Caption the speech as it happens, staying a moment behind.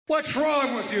What's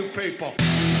wrong with you people?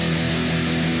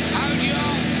 How do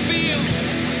y'all feel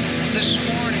this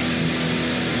morning?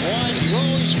 Why do you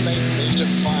always make me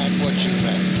define what you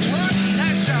meant? What?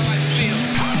 That's how I feel.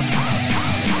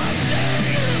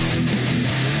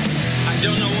 I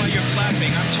don't know why you're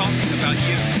clapping. I'm talking about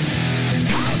you.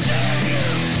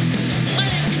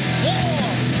 Make war!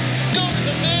 Go to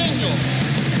the manual!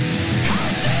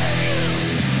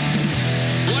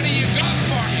 What do you got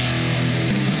for me?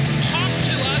 Talk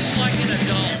to us like an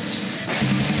adult.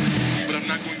 But I'm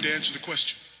not going to answer the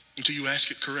question until you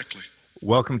ask it correctly.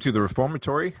 Welcome to The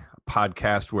Reformatory, a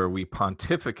podcast where we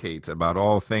pontificate about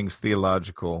all things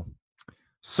theological,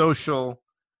 social,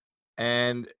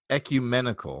 and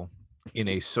ecumenical in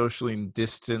a socially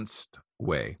distanced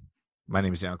way. My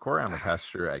name is Jan Corey. I'm a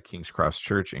pastor at King's Cross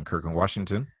Church in Kirkland,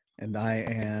 Washington. And I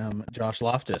am Josh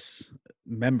Loftus,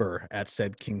 member at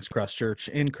said King's Cross Church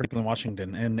in Kirkland,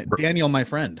 Washington. And Daniel, my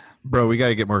friend. Bro, we got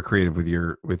to get more creative with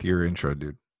your intro,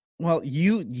 dude. Well,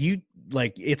 you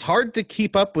like, it's hard to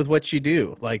keep up with what you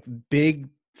do. Like big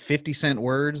 50-cent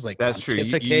words, like that's true.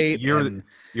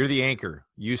 You're the anchor.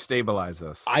 You stabilize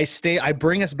us. I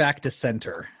bring us back to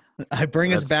center. I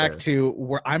bring us back fair. to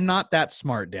where I'm not that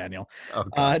smart, Daniel.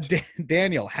 Oh,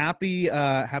 Daniel,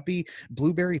 happy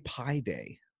Blueberry Pie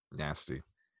Day. Nasty.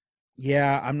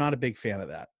 Yeah, I'm not a big fan of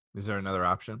that. Is there another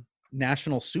option?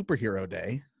 National Superhero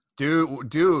Day.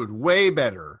 Dude, way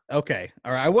better. Okay.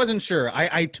 All right. I wasn't sure.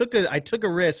 I took a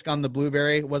risk on the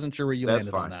blueberry. Wasn't sure where you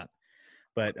landed on that.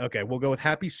 But okay, we'll go with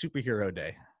Happy Superhero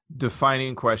Day.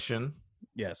 Defining question.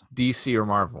 Yes. DC or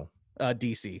Marvel?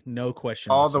 DC. No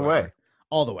question. All whatsoever. the way.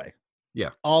 All the way. Yeah.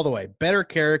 All the way. Better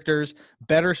characters,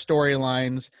 better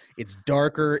storylines. It's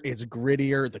darker, it's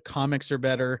grittier, the comics are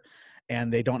better,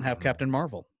 and they don't have Captain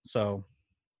Marvel. So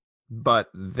But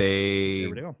they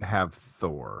we go. have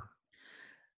Thor.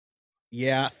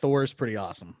 Yeah, Thor's pretty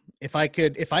awesome. If I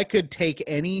could take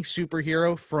any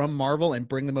superhero from Marvel and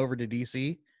bring them over to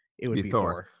DC, it would be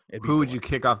Thor. Who would you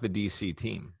kick off the DC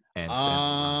team and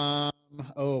send?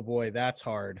 Oh boy, that's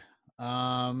hard.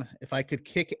 If I could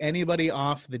kick anybody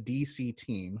off the DC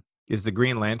team. Is the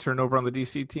Green Lantern over on the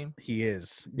DC team? He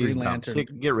is. He's Green dumb. Lantern.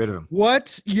 Get rid of him.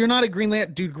 What? You're not a Green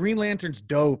Lantern? Dude, Green Lantern's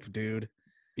dope, dude.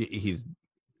 He's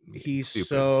stupid.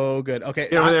 So good. Okay.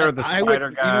 Get over there with the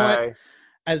spider guy. You know what?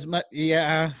 As much,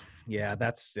 yeah,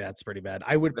 that's pretty bad.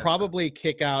 I would probably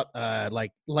kick out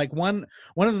like one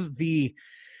of the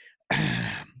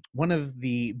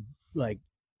like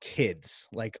kids,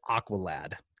 like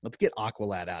Aqualad. Let's get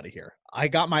Aqualad out of here. I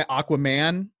got my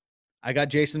Aquaman. I got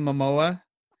Jason Momoa.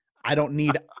 I don't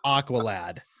need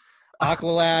Aqualad.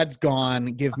 Aqualad's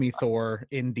gone. Give me Thor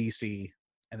in DC.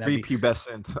 And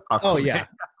Prepubescent Aquaman. Oh yeah.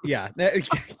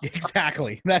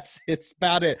 Exactly. It's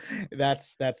about it.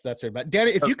 That's right about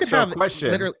Danny. If you could have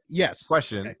question, literally, yes.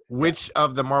 Question: okay. Which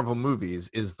of the Marvel movies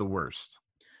is the worst?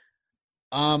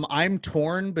 I'm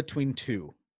torn between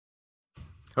two.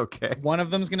 Okay. One of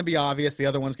them's going to be obvious. The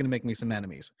other one's going to make me some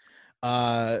enemies.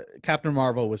 Captain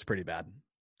Marvel was pretty bad,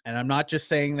 and I'm not just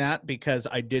saying that because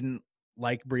I didn't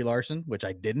like Brie Larson, which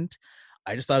I didn't.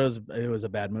 I just thought it was a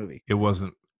bad movie. It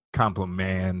wasn't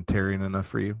complimentarian enough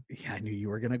for you? Yeah, I knew you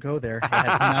were going to go there. It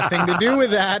has nothing to do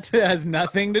with that. It has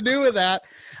nothing to do with that.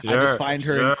 Sure, I just find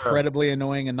her incredibly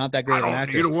annoying and not that great of an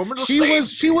actress. Need a woman to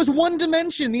she was one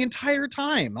dimension the entire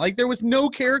time. Like there was no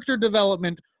character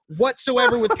development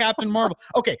whatsoever with Captain Marvel.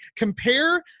 Okay,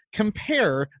 compare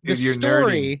the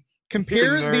story.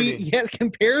 Compare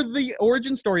the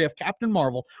origin story of Captain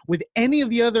Marvel with any of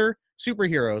the other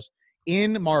superheroes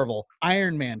in Marvel.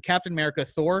 Iron Man, Captain America,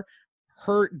 Thor.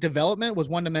 Her development was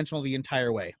one-dimensional the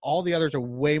entire way. All the others are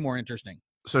way more interesting.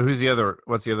 So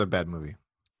what's the other bad movie?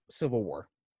 Civil War.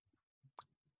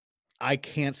 I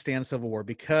can't stand Civil War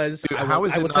because Dude, how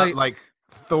is it not like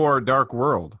Thor Dark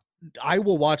World? I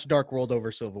will watch Dark World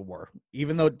over Civil War.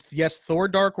 Even though, yes, Thor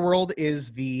Dark World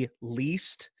is the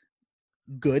least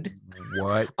good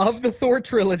of the Thor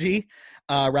trilogy.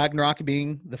 Ragnarok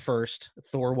being the first,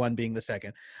 Thor 1 being the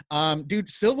second. Dude,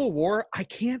 Civil War, I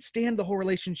can't stand the whole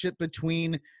relationship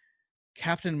between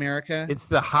Captain America. It's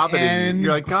the Hobbit and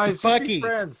you're like, guys, Bucky.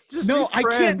 Just be friends. I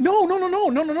can't. No.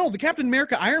 The Captain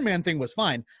America Iron Man thing was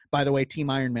fine. By the way, Team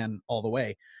Iron Man all the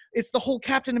way. It's the whole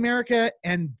Captain America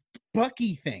and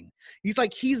Bucky thing.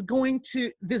 He's going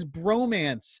to this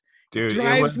bromance. Dude,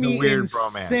 drives it was me a weird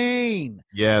insane. Bromance.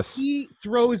 Yes. He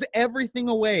throws everything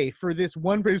away for this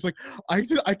one phrase. Like, I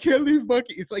can't leave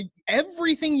Bucky. It's like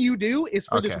everything you do is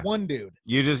for this one dude.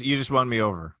 You just won me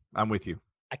over. I'm with you.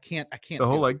 I can't. The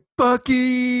whole like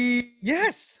Bucky.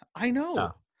 Yes, I know.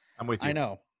 No, I'm with you. I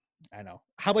know.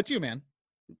 How about you, man?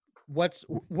 What's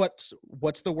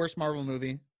the worst Marvel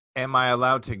movie am I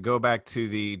allowed to go back to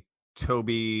the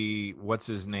Toby, what's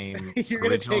his name? You're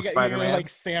gonna original take it. You're gonna Spider-Man? like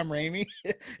Sam Raimi.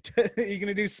 You're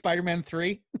gonna do Spider-Man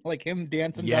 3, like him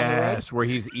dancing down the road. Yes, where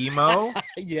he's emo.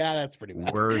 Yeah, that's pretty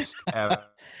bad. Worst ever.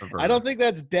 I don't think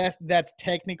that's that's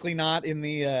technically not in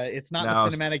the. It's not in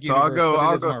the cinematic so universe. I'll go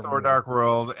Marvel Thor: movie. Dark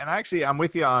World, and actually, I'm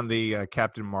with you on the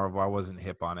Captain Marvel. I wasn't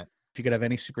hip on it. If you could have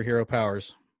any superhero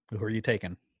powers, who are you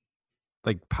taking?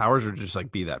 Like powers, or just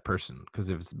like be that person? Because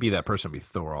if it's be that person, it'd be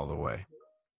Thor all the way.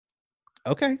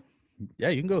 Okay, yeah,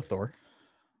 you can go Thor.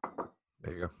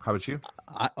 There you go. How about you?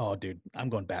 Oh, dude, I'm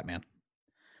going Batman.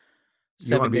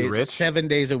 You want to be rich? 7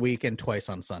 days a week and twice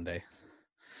on Sunday.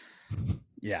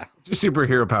 Yeah. It's your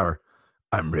superhero power.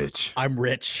 I'm rich. I'm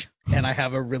rich, and I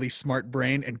have a really smart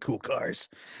brain and cool cars.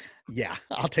 Yeah,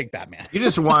 I'll take Batman. You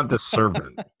just want the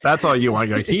servant. That's all you want.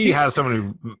 Like, he has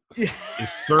someone who is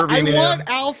serving him. I want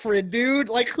Alfred, dude.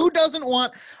 Like, who doesn't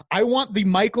want? I want the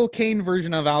Michael Caine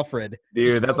version of Alfred.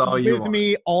 Dude, that's all you want. With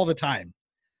me all the time.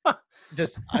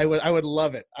 I would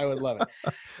love it. I would love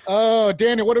it. Oh,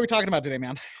 Daniel, what are we talking about today,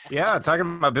 man? Yeah,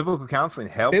 talking about biblical counseling,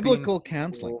 helping biblical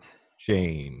counseling,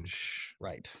 change.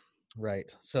 Right.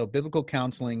 So biblical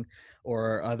counseling,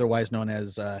 or otherwise known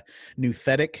as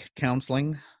nouthetic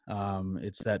counseling,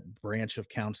 it's that branch of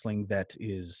counseling that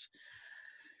is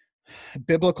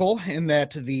biblical in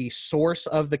that the source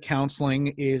of the counseling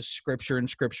is Scripture and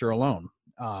Scripture alone.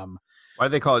 Why do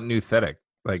they call it nouthetic?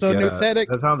 Like, so nouthetic.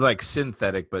 That sounds like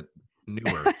synthetic, but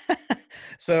newer.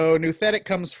 So nouthetic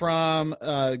comes from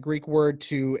a Greek word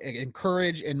to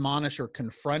encourage, admonish, or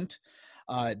confront.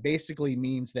 It basically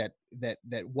means that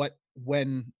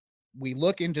when we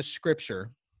look into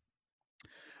Scripture,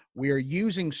 we are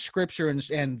using Scripture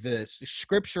and the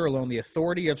Scripture alone, the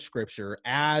authority of Scripture,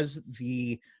 as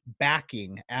the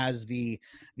backing, as the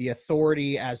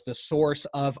authority, as the source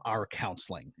of our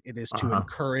counseling. It is to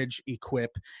encourage,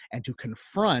 equip, and to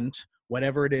confront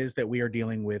whatever it is that we are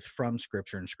dealing with from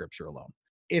Scripture and Scripture alone.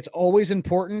 It's always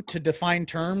important to define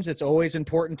terms. It's always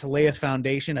important to lay a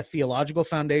foundation, a theological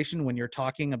foundation, when you're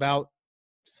talking about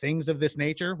things of this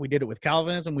nature. We did it with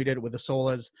Calvinism. We did it with the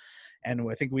solas. And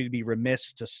I think we'd be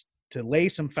remiss to lay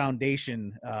some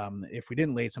foundation if we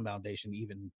didn't lay some foundation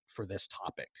even for this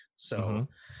topic. So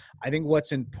I think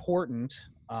what's important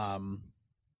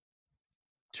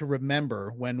to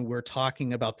remember when we're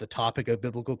talking about the topic of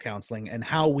biblical counseling and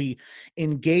how we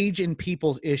engage in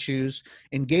people's issues,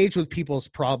 engage with people's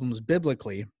problems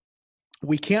biblically,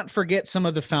 we can't forget some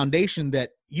of the foundation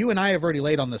that you and I have already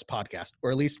laid on this podcast, or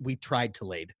at least we tried to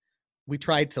lay.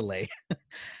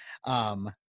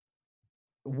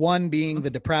 One being the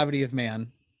depravity of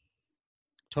man,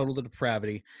 total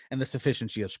depravity, and the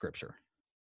sufficiency of Scripture.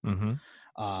 Can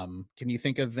you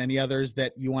think of any others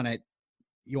that you want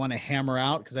to hammer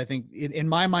out? Because I think in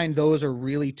my mind, those are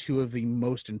really two of the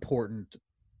most important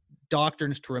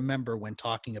doctrines to remember when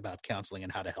talking about counseling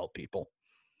and how to help people.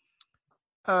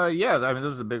 Yeah, I mean,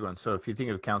 those are the big ones. So if you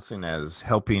think of counseling as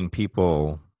helping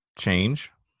people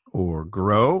change or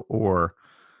grow, or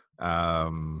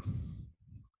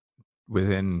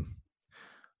within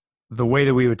the way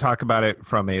that we would talk about it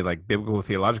from a like biblical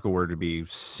theological word, to be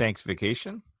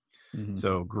sanctification.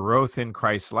 So growth in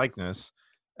Christ's likeness.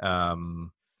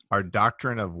 Our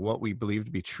doctrine of what we believe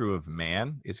to be true of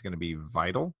man is going to be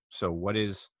vital. So what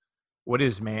is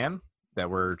man that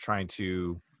we're trying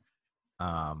to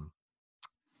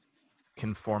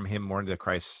conform him more into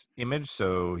Christ's image?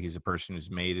 So he's a person who's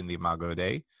made in the imago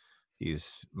Dei.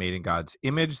 He's made in God's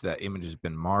image. That image has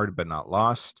been marred but not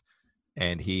lost.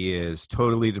 And he is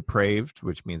totally depraved,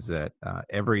 which means that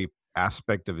every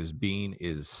aspect of his being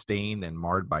is stained and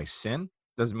marred by sin.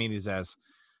 Doesn't mean he's as,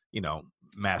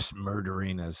 mass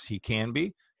murdering as he can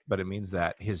be, but it means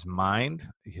that his mind,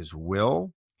 his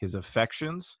will, his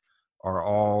affections are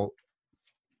all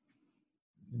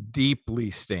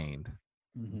deeply stained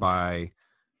by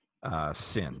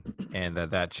sin, and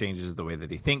that changes the way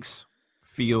that he thinks,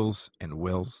 feels, and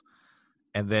wills.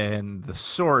 And then the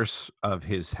source of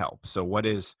his help. So what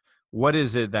is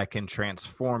it that can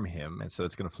transform him? And so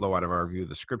it's going to flow out of our view of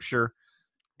the Scripture,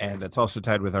 and it's also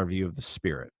tied with our view of the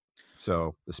Spirit.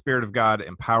 So the Spirit of God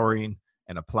empowering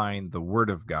and applying the Word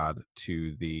of God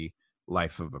to the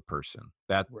life of a person.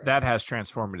 That has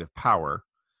transformative power.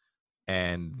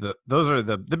 And those are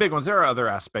the big ones. There are other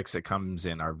aspects that comes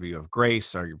in our view of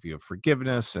grace, our view of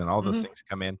forgiveness, and all those things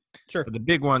come in. Sure. But the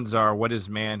big ones are, what is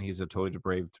man? He's a totally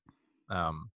depraved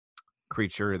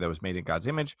creature that was made in God's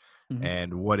image.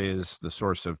 And what is the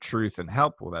source of truth and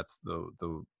help? Well, that's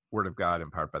the Word of God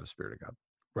empowered by the Spirit of God.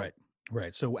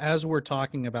 Right. So as we're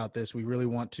talking about this, we really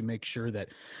want to make sure that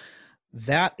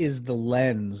that is the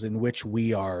lens in which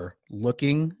we are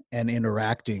looking and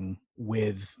interacting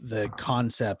with the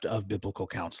concept of biblical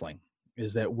counseling,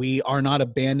 is that we are not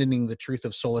abandoning the truth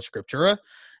of sola scriptura.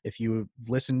 If you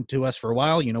listened to us for a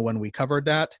while, you know when we covered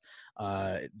that,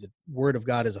 the word of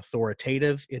God is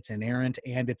authoritative, it's inerrant,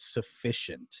 and it's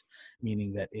sufficient,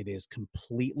 meaning that it is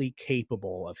completely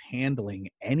capable of handling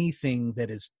anything that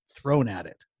is thrown at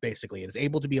it. Basically, it is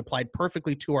able to be applied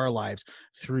perfectly to our lives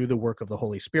through the work of the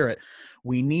Holy Spirit.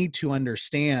 We need to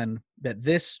understand that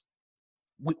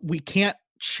we can't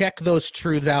check those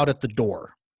truths out at the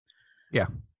door. Yeah.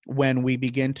 When we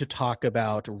begin to talk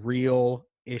about real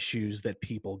issues that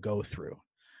people go through,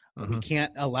 we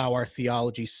can't allow our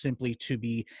theology simply to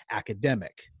be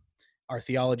academic. Our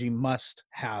theology must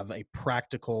have a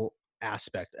practical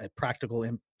aspect, a practical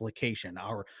implication.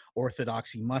 Our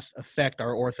orthodoxy must affect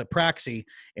our orthopraxy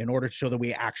in order to show that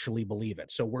we actually believe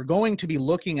it. So we're going to be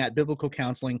looking at biblical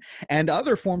counseling and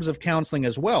other forms of counseling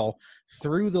as well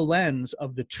through the lens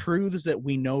of the truths that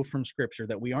we know from Scripture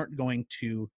that we aren't going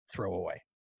to throw away.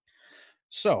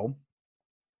 So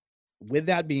with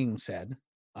that being said,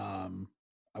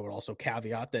 I would also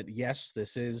caveat that, yes,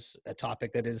 this is a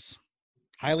topic that is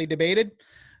highly debated.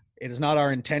 It is not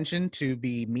our intention to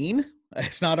be mean.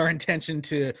 It's not our intention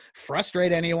to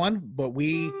frustrate anyone, but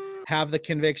we have the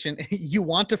conviction. You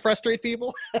want to frustrate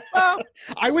people? Well,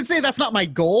 I would say that's not my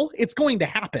goal. It's going to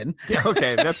happen. Yeah,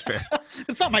 okay, that's fair.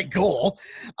 It's not my goal.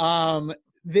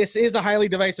 This is a highly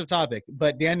divisive topic,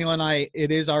 but Daniel and I,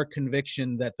 it is our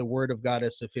conviction that the Word of God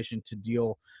is sufficient to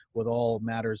deal with all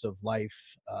matters of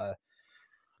life,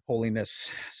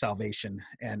 holiness, salvation,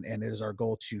 and it is our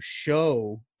goal to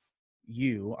show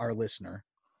you, our listener,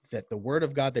 that the Word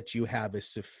of God that you have is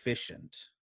sufficient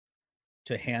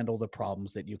to handle the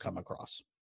problems that you come across.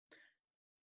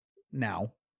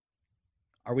 Now,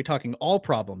 are we talking all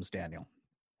problems, Daniel?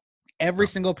 Every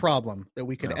single problem that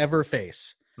we could ever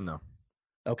face? No.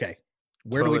 Okay.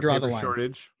 Where do we draw the line?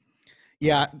 Shortage?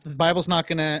 Yeah, the Bible's not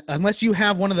going to, unless you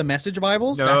have one of the Message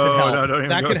Bibles, No, that could help. no, don't even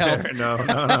that go could help. there.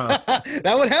 No.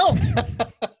 That would help.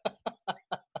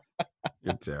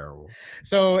 You're terrible.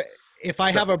 So if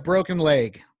I have a broken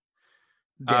leg,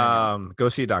 Daniel, go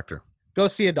see a doctor. Go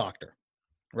see a doctor,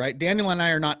 right? Daniel and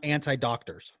I are not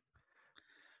anti-doctors.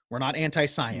 We're not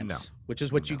anti-science, which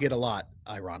is what you get a lot,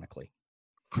 ironically,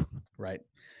 right?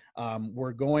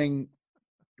 We're going...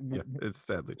 Yeah, it's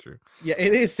sadly true. Yeah,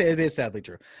 it is sadly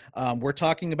true. We're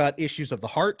talking about issues of the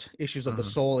heart, issues of the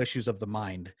soul, issues of the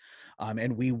mind.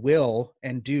 And we will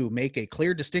and do make a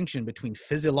clear distinction between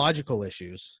physiological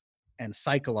issues and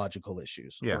psychological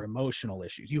issues or emotional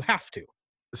issues. You have to.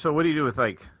 So what do you do with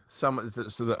like so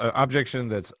the objection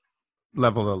that's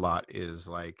leveled a lot is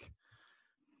like,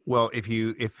 well, if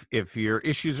your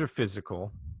issues are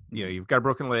physical, you know, you've got a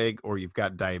broken leg or you've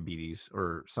got diabetes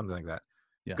or something like that,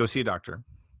 go see a doctor.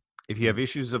 If you have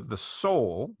issues of the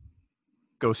soul,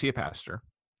 go see a pastor.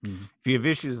 If you have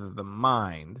issues of the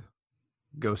mind,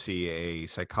 go see a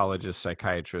psychologist,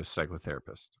 psychiatrist,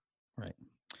 psychotherapist. Right.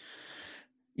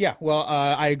 Yeah, well,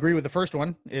 I agree with the first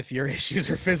one. If your issues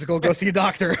are physical, go see a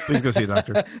doctor. Please go see a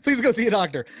doctor. Please go see a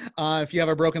doctor. If you have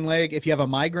a broken leg, if you have a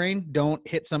migraine, don't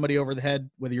hit somebody over the head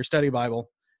with your study Bible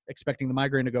expecting the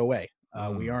migraine to go away.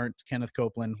 We aren't Kenneth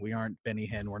Copeland. We aren't Benny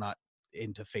Hinn. We're not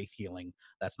into faith healing.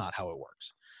 That's not how it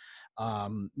works.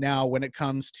 Now, when it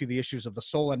comes to the issues of the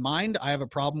soul and mind, I have a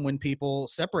problem when people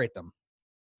separate them.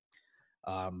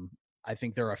 I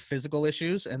think there are physical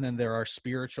issues and then there are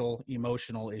spiritual,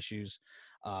 emotional issues.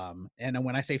 And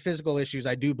when I say physical issues,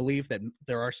 I do believe that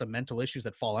there are some mental issues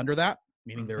that fall under that,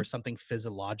 meaning there is something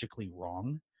physiologically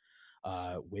wrong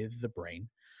with the brain.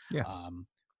 Yeah.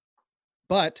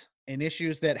 But in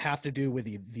issues that have to do with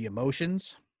the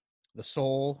emotions, the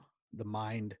soul, the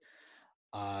mind,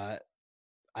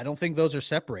 I don't think those are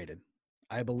separated.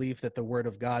 I believe that the Word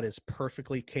of God is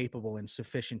perfectly capable and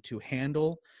sufficient to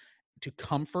handle, to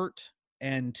comfort,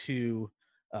 and to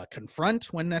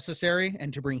confront when necessary,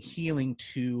 and to bring healing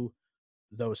to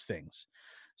those things.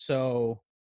 So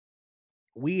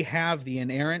we have the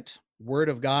inerrant Word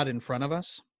of God in front of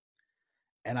us,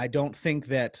 and I don't think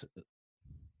that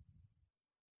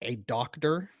a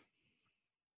doctor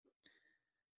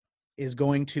is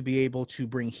going to be able to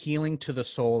bring healing to the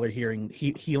soul or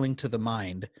healing to the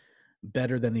mind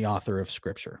better than the author of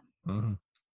Scripture. And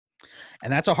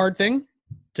that's a hard thing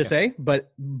to say,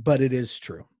 but it is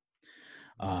true.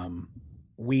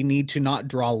 We need to not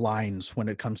draw lines when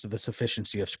it comes to the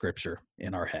sufficiency of Scripture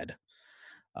in our head.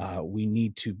 We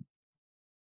need to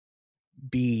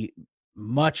be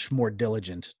much more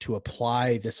diligent to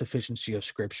apply the sufficiency of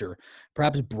Scripture,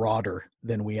 perhaps broader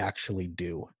than we actually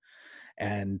do.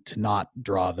 and to not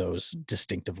draw those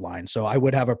distinctive lines. So I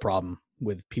would have a problem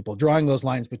with people drawing those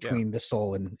lines between the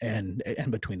soul and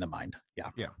between the mind.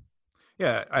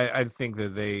 Yeah. I think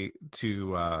that they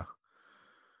to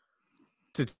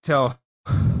tell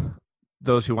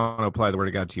those who want to apply the word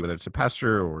of God to you, whether it's a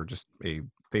pastor or just a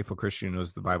faithful Christian who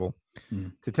knows the Bible,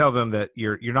 to tell them that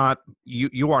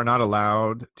you are not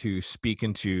allowed to speak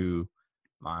into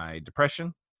my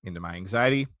depression, into my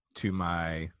anxiety, to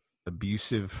my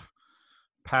abusive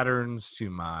patterns, to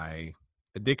my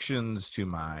addictions,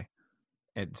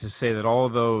 and to say that all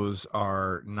of those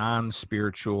are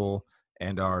non-spiritual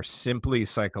and are simply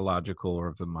psychological or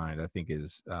of the mind, I think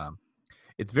is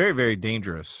it's very, very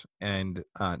dangerous. And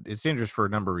it's dangerous for a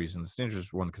number of reasons. It's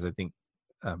dangerous, one, because I think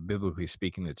biblically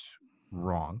speaking, it's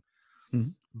wrong.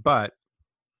 But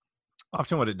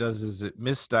often what it does is it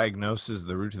misdiagnoses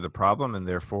the root of the problem, and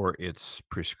therefore its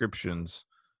prescriptions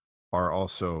are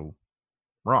also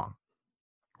wrong.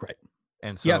 Right.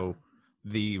 And so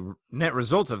the net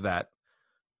result of that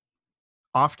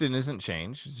often isn't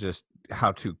change. It's just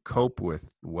how to cope with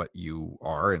what you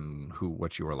are and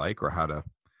what you are like, or how to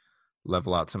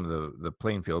level out some of the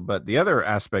playing field. But the other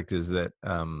aspect is that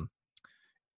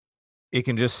it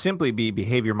can just simply be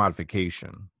behavior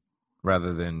modification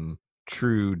rather than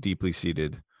true, deeply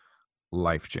seated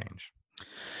life change.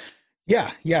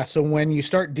 Yeah. So when you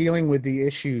start dealing with the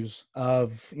issues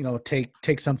of,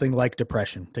 take something like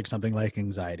depression, take something like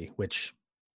anxiety, which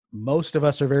most of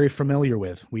us are very familiar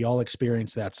with. We all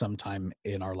experience that sometime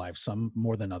in our lives, some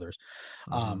more than others.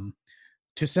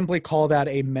 To simply call that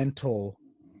a mental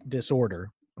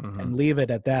disorder and leave it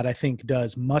at that, I think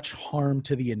does much harm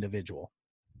to the individual.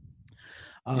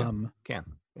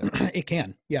 It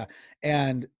can. Yeah.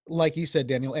 And like you said,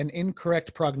 Daniel, an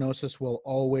incorrect prognosis will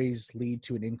always lead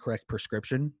to an incorrect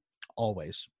prescription.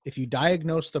 Always. If you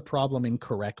diagnose the problem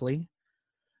incorrectly,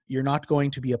 you're not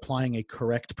going to be applying a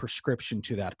correct prescription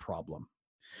to that problem.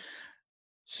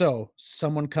 So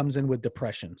someone comes in with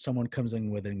depression, someone comes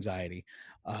in with anxiety.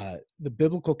 The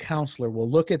biblical counselor will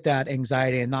look at that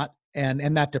anxiety and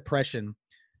that depression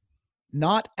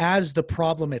not as the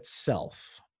problem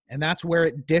itself. And that's where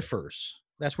it differs.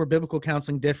 That's where biblical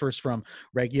counseling differs from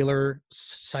regular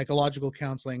psychological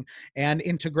counseling and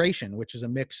integration, which is a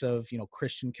mix of,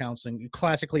 Christian counseling,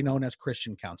 classically known as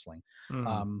Christian counseling.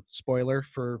 Spoiler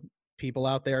for people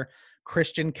out there,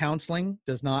 Christian counseling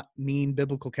does not mean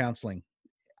biblical counseling.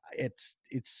 It's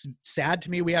sad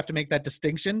to me we have to make that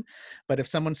distinction, but if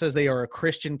someone says they are a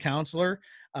Christian counselor,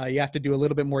 you have to do a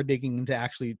little bit more digging into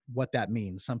actually what that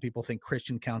means. Some people think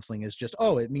Christian counseling is just,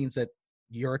 it means that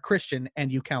you're a Christian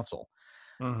and you counsel.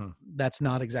 That's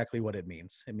not exactly what it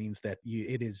means. It means that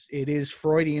it is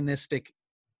Freudianistic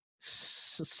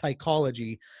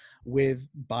psychology with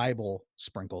Bible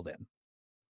sprinkled in.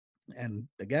 And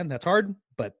again, that's hard,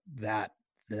 but that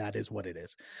is what it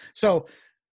is. So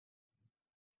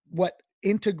what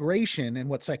integration and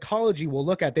what psychology will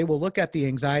look at, they will look at the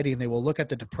anxiety and they will look at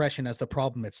the depression as the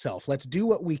problem itself. Let's do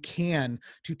what we can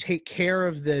to take care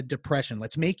of the depression.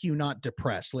 Let's make you not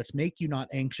depressed. Let's make you not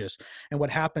anxious. And what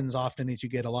happens often is you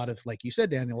get a lot of, like you said,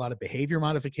 Daniel, a lot of behavior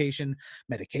modification.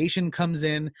 Medication comes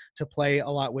in to play a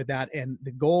lot with that. And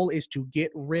the goal is to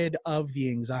get rid of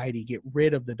the anxiety, get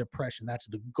rid of the depression. That's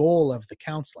the goal of the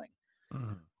counseling.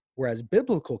 Whereas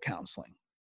biblical counseling,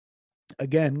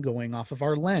 again, going off of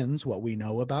our lens, what we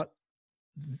know about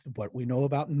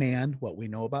man, what we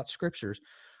know about scriptures,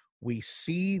 we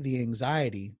see the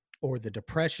anxiety or the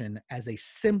depression as a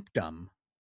symptom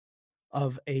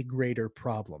of a greater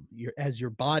problem. Your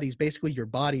body's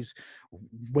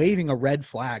waving a red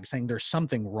flag saying there's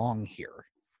something wrong here.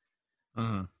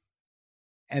 And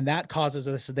that causes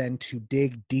us then to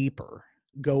dig deeper,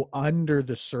 go under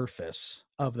the surface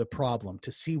of the problem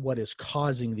to see what is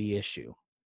causing the issue.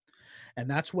 And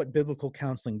that's what biblical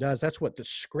counseling does. That's what the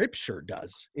scripture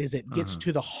does, is it gets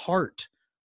to the heart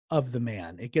of the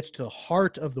man. It gets to the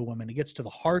heart of the woman. It gets to the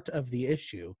heart of the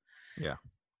issue. Yeah.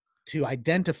 To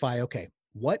identify, okay,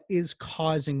 what is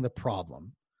causing the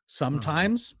problem?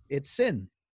 Sometimes it's sin.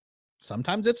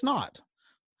 Sometimes it's not.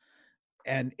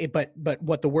 And but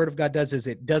what the word of God does is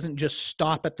it doesn't just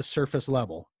stop at the surface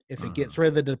level. If it gets rid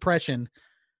of the depression,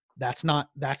 that's not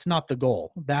the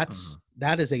goal. That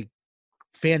is a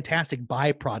fantastic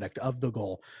byproduct of the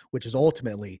goal, which is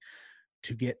ultimately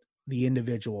to get the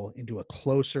individual into a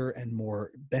closer and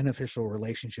more beneficial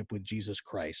relationship with Jesus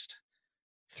Christ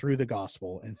through the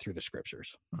gospel and through the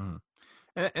scriptures. And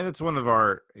it's one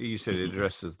of you said it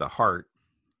addresses the heart,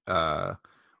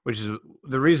 which is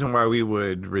the reason why we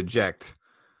would reject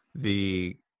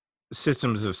the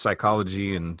systems of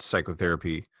psychology and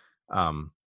psychotherapy.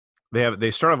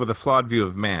 They start off with a flawed view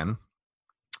of man,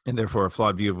 and therefore a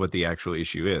flawed view of what the actual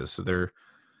issue is. So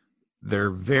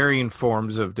they're varying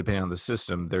forms of, depending on the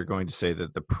system, they're going to say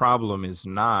that the problem is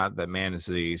not that man is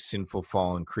a sinful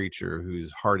fallen creature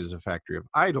whose heart is a factory of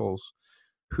idols,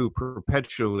 who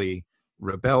perpetually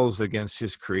rebels against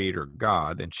his creator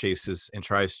God and chases and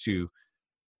tries to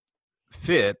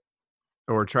fit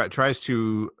or tries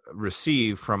to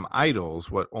receive from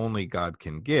idols what only God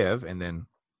can give, and then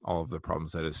all of the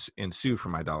problems that ensue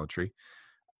from idolatry.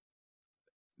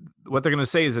 What they're going to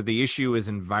say is that the issue is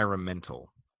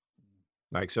environmental.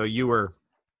 Like, so you were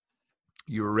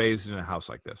raised in a house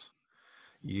like this.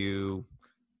 You're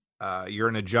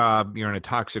in a job, you're in a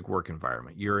toxic work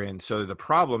environment. So the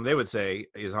problem, they would say,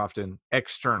 is often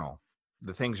external,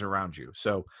 the things around you.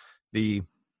 So the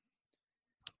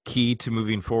key to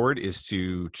moving forward is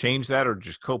to change that or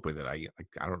just cope with it. I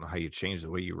don't know how you change the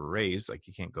way you were raised. Like,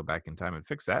 you can't go back in time and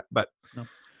fix that. But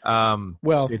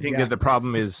well, they think that the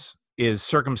problem is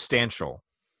circumstantial,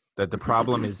 that the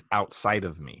problem is outside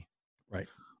of me. Right.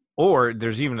 Or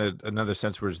there's even another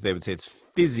sense where they would say it's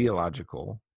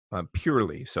physiological,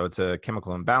 purely. So it's a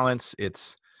chemical imbalance.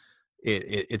 It's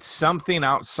something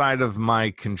outside of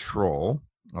my control,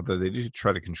 although they do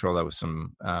try to control that with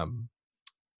some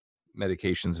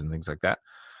medications and things like that.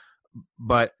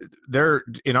 But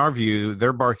in our view,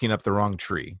 they're barking up the wrong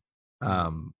tree.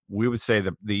 We would say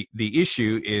that the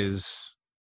issue is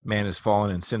man is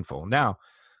fallen and sinful. Now,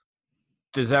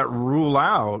 does that rule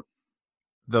out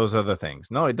those other things?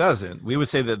 No, it doesn't. We would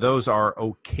say that those are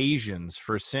occasions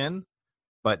for sin,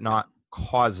 but not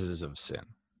causes of sin.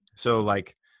 So,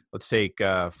 like, let's take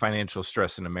financial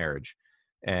stress in a marriage,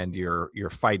 and you're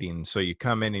fighting. So you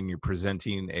come in and you're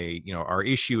presenting our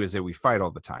issue is that we fight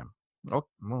all the time. Oh,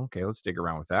 well, okay, let's dig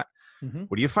around with that. Mm-hmm.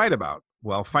 What do you fight about?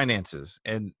 Well, finances.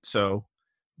 And so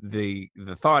the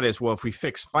thought is, well, if we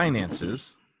fix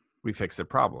finances, we fix the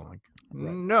problem. Like,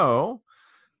 right. No,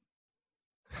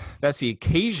 that's the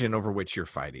occasion over which you're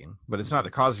fighting, but it's not the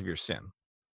cause of your sin.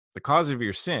 The cause of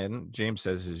your sin, James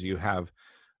says, is you have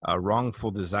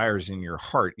wrongful desires in your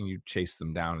heart and you chase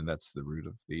them down, and that's the root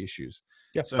of the issues.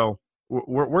 Yeah. So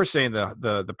we're saying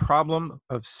the problem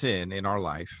of sin in our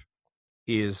life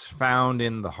is found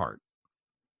in the heart.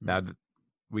 Now,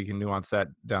 we can nuance that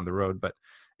down the road, but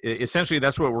essentially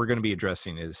that's what we're going to be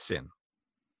addressing is sin.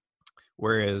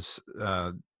 Whereas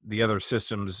the other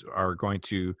systems are going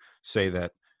to say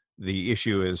that the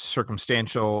issue is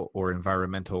circumstantial or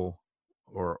environmental,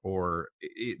 or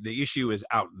the issue is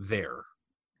out there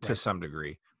to some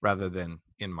degree rather than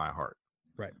in my heart.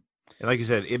 Right. And like you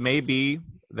said, it may be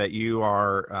that you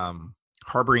are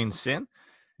harboring sin.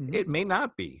 Mm-hmm. It may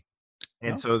not be.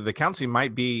 And so the counseling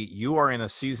might be, you are in a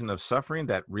season of suffering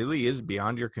that really is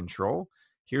beyond your control.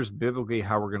 Here's biblically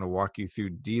how we're going to walk you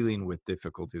through dealing with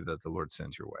difficulty that the Lord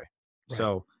sends your way. Right.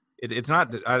 So it's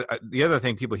not the other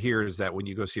thing people hear is that when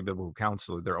you go see a biblical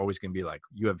counselor, they're always going to be like,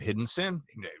 you have hidden sin.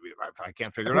 If I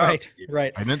can't figure it out,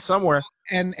 right, hidden it somewhere.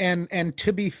 And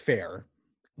to be fair,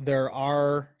 there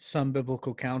are some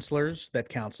biblical counselors that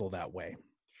counsel that way.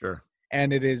 Sure.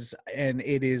 And it is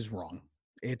wrong.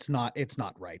 It's not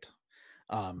right.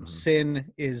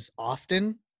 Sin is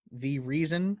often the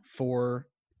reason for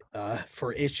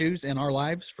issues in our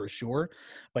lives, for sure,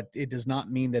 but it does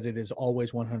not mean that it is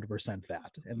always 100%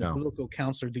 that. And the biblical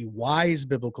counselor, the wise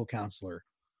biblical counselor,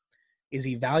 is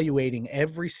evaluating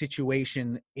every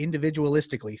situation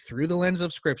individualistically through the lens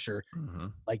of Scripture,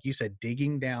 like you said,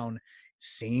 digging down,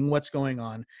 seeing what's going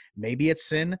on. Maybe it's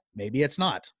sin, maybe it's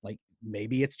not. Like,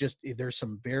 maybe it's just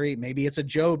maybe it's a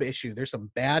Job issue. There's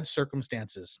some bad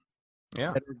circumstances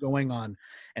that are going on,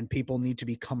 and people need to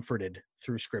be comforted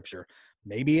through Scripture.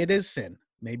 Maybe it is sin.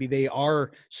 Maybe they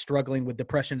are struggling with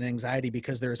depression and anxiety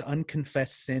because there's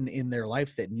unconfessed sin in their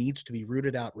life that needs to be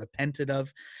rooted out, repented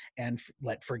of, and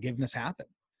let forgiveness happen.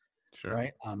 Sure.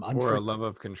 Right. Or a love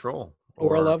of control.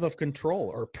 Or a love of control,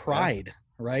 or pride.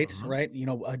 Right. Mm-hmm. Right.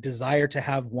 A desire to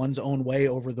have one's own way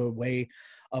over the way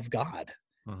of God.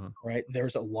 Mm-hmm. Right.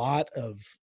 There's a lot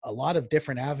of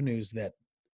different avenues that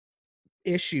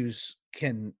issues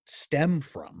can stem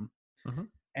from. Mm-hmm.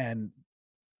 And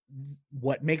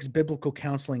what makes biblical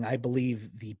counseling, I believe,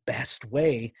 the best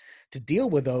way to deal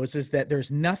with those is that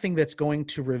there's nothing that's going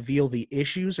to reveal the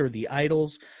issues or the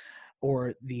idols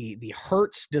or the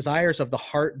hurts, desires of the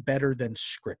heart better than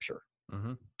Scripture.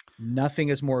 Mm-hmm. Nothing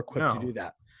is more equipped to do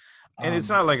that. And it's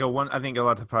not like I think a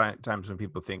lot of times when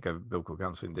people think of biblical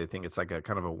counseling, they think it's like a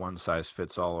kind of a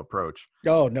one-size-fits-all approach.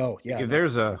 Oh, no. Yeah. If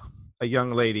there's a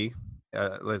young lady,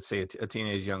 let's say a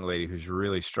teenage young lady who's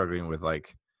really struggling with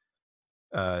like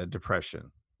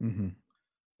depression, I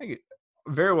think it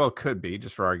very well could be,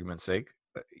 just for argument's sake,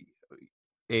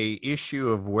 a issue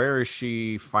of where is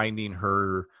she finding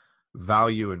her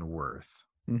value and worth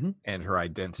and her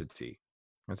identity.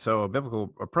 And so a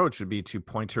biblical approach would be to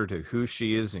point her to who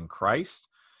she is in Christ,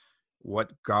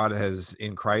 what God has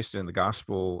in Christ and the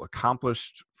gospel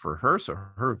accomplished for her. So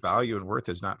her value and worth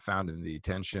is not found in the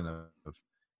attention of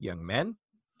young men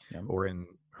or in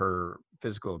her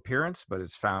physical appearance, but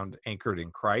it's found anchored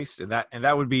in Christ. And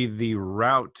that would be the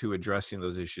route to addressing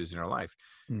those issues in her life.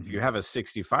 If you have a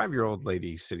 65-year-old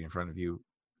lady sitting in front of you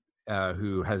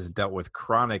who has dealt with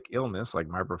chronic illness like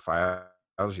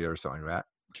fibromyalgia or something like that,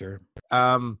 sure,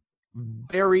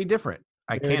 very different.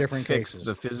 I Very can't different fix cases.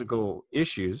 the physical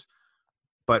issues,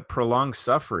 but prolonged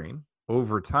suffering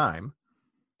over time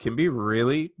can be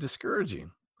really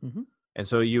discouraging. And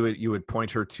so you would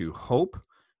point her to hope.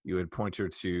 You would point her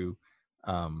to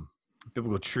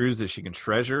biblical truths that she can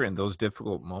treasure in those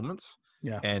difficult moments.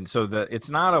 Yeah. And so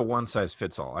it's not a one size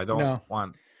fits all.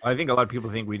 I think a lot of people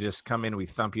think we just come in, we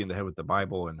thump you in the head with the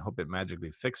Bible and hope it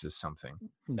magically fixes something.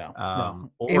 No.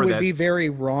 Or It would be very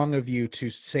wrong of you to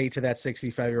say to that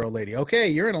 65-year-old lady, okay,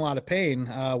 you're in a lot of pain.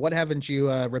 What haven't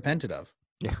you repented of?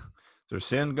 Yeah. There's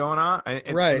sin going on.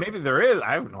 And Right. Maybe there is.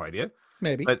 I have no idea.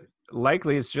 Maybe. But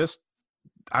likely it's just,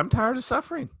 I'm tired of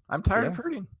suffering. I'm tired of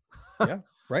hurting. Yeah.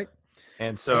 Right.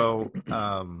 And so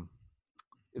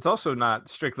it's also not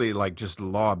strictly like just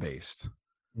law-based.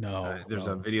 No. There's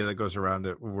a video that goes around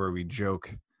it where we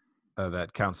joke that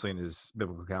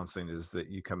biblical counseling is that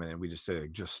you come in and we just say,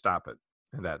 like, just stop it.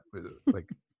 And that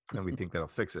then we think that'll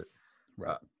fix it.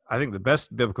 Right. I think the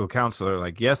best biblical counselor,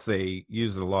 yes, they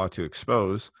use the law to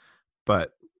expose,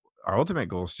 but our ultimate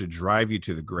goal is to drive you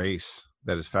to the grace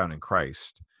that is found in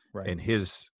Christ, Right. and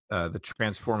his the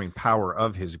transforming power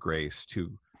of his grace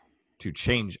to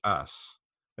change us.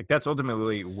 That's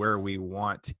ultimately where we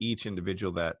want each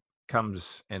individual that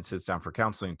comes and sits down for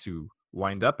counseling to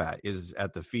wind up is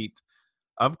at the feet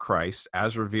of Christ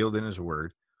as revealed in his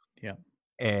word. Yeah.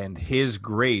 And his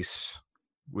grace,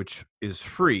 which is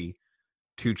free,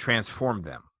 to transform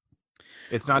them.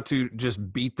 It's not to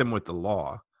just beat them with the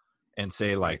law and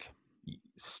say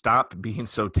stop being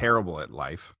so terrible at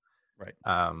life. Right.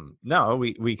 No,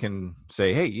 we can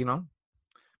say, hey,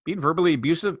 being verbally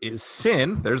abusive is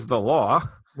sin. There's the law.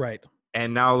 Right.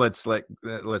 And now let's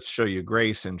show you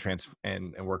grace and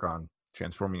work on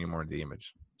transforming you more into the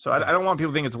image. So I don't want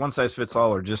people to think it's one size fits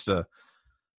all or just a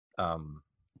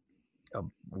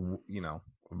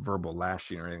verbal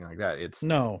lashing or anything like that. It's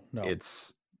no.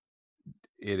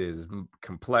 It is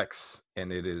complex,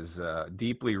 and it is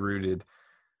deeply rooted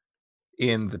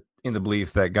in the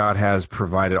belief that God has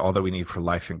provided all that we need for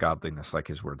life and godliness, like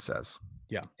his word says.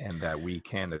 Yeah. And that we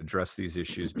can address these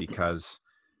issues because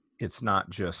it's not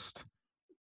just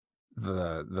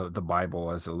the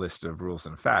Bible as a list of rules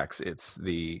and facts. It's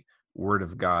the word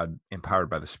of God empowered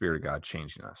by the Spirit of God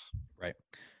changing us. Right.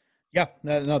 Yeah,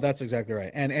 no, that's exactly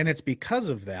right. And it's because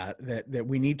of that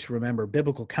we need to remember,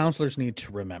 biblical counselors need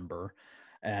to remember,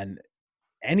 and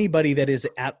anybody that is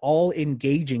at all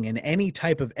engaging in any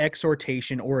type of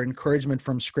exhortation or encouragement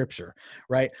from Scripture,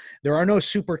 right? There are no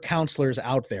super counselors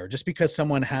out there. Just because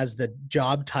someone has the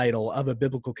job title of a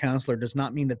biblical counselor does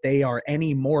not mean that they are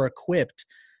any more equipped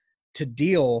to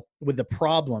deal with the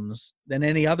problems than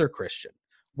any other Christian.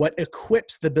 What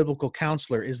equips the biblical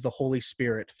counselor is the Holy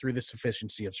Spirit through the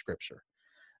sufficiency of Scripture.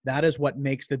 That is what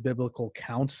makes the biblical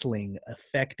counseling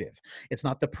effective. It's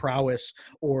not the prowess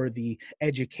or the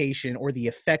education or the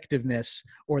effectiveness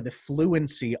or the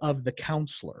fluency of the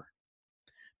counselor,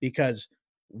 because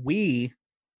we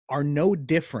are no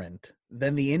different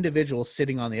than the individual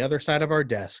sitting on the other side of our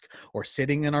desk or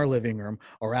sitting in our living room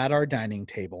or at our dining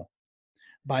table.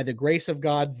 By the grace of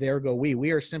God, there go we.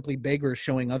 We are simply beggars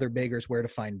showing other beggars where to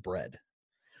find bread.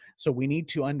 So we need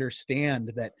to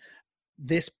understand that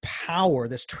this power,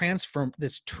 this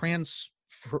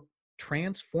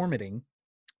transformating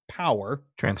power.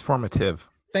 Transformative.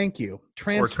 Thank you.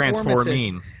 Or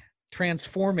transforming.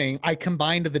 Transforming. I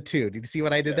combined the two. Did you see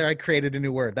what I did there? I created a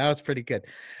new word. That was pretty good.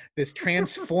 This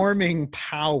transforming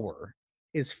power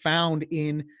is found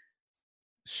in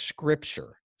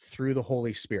Scripture through the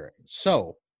Holy Spirit.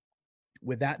 So,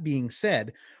 with that being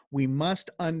said, we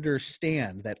must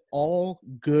understand that all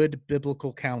good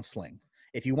biblical counseling,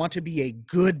 if you want to be a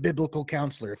good biblical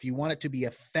counselor, if you want it to be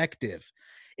effective,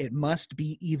 it must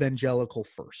be evangelical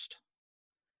first.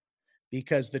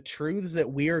 Because the truths that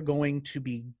we are going to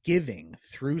be giving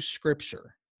through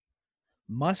Scripture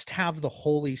must have the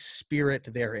Holy Spirit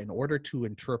there in order to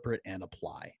interpret and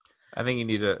apply. I think you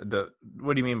need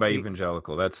what do you mean by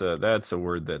evangelical? That's a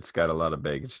word that's got a lot of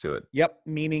baggage to it. Yep,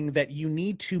 meaning that you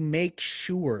need to make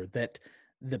sure that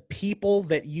the people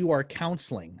that you are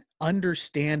counseling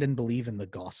understand and believe in the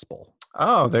gospel.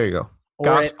 Oh, there you go.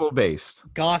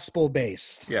 Gospel-based.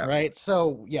 Gospel-based, Yeah. right?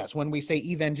 So, yes, when we say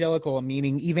evangelical,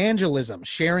 meaning evangelism,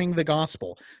 sharing the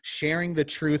gospel, sharing the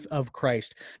truth of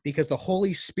Christ, because the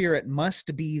Holy Spirit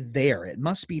must be there. It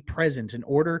must be present in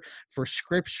order for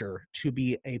Scripture to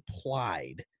be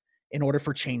applied, in order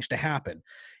for change to happen.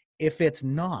 If it's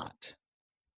not,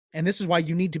 and this is why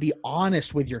you need to be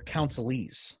honest with your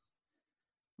counselees.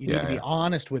 You need to be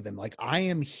honest with them. Like, I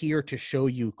am here to show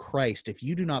you Christ. If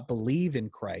you do not believe in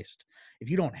Christ, if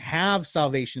you don't have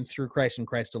salvation through Christ and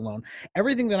Christ alone,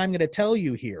 everything that I'm going to tell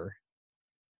you here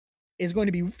is going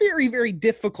to be very, very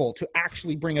difficult to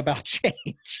actually bring about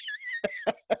change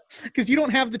because you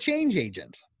don't have the change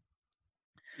agent.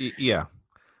 Yeah.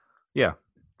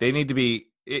 They need to be,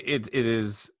 it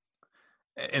is,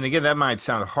 and again, that might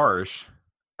sound harsh.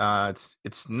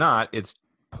 It's not, it's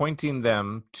pointing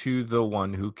them to the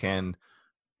one who can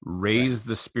raise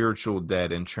the spiritual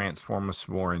dead and transform us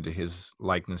more into his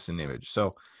likeness and image.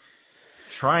 So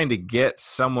trying to get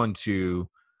someone to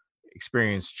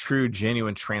experience true,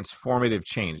 genuine, transformative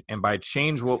change. And by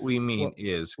change, what we mean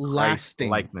is Christ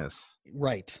likeness.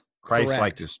 Right. Christ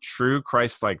likeness, true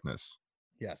Christ likeness.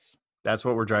 Yes. That's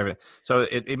what we're driving at. So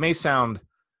it may sound,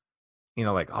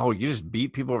 like, oh, you just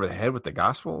beat people over the head with the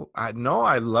gospel. I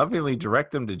lovingly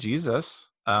direct them to Jesus.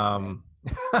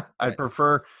 I'd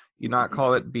prefer you not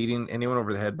call it beating anyone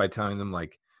over the head by telling them,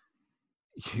 like,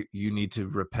 you need to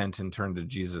repent and turn to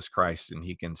Jesus Christ and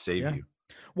he can save you.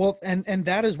 Well, and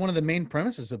that is one of the main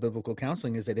premises of biblical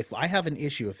counseling, is that if I have an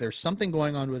issue, if there's something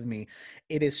going on with me,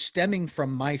 it is stemming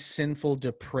from my sinful,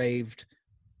 depraved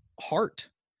heart.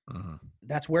 Mm-hmm.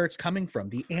 That's where it's coming from.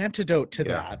 The antidote to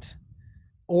that,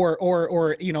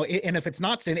 or and if it's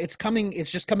not sin, it's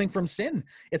just coming from sin.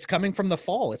 It's coming from the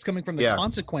fall. It's coming from the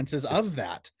consequences of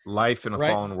that. Life in a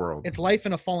fallen world. It's life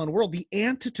in a fallen world. The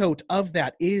antidote of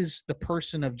that is the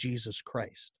person of Jesus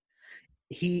Christ.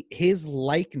 His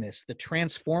likeness, the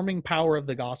transforming power of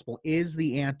the gospel, is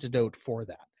the antidote for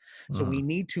that. So we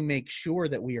need to make sure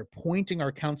that we are pointing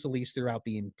our counselees throughout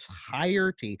the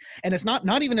entirety. And it's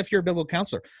not even if you're a biblical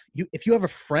counselor. If you have a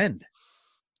friend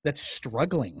that's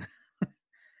struggling,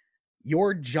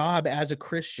 your job as a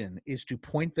Christian is to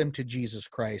point them to Jesus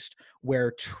Christ,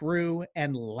 where true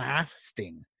and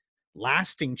lasting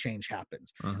change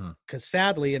happens. Because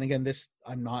sadly, and again,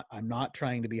 I'm not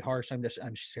trying to be harsh.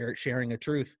 I'm sharing a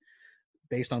truth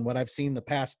based on what I've seen the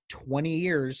past 20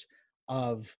 years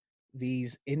of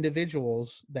these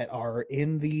individuals that are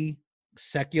in the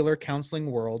secular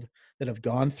counseling world, that have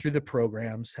gone through the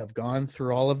programs, have gone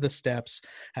through all of the steps,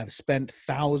 have spent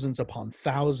thousands upon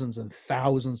thousands and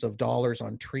thousands of dollars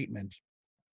on treatment.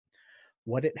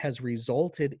 What it has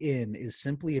resulted in is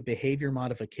simply a behavior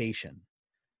modification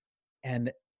and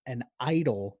an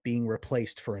idol being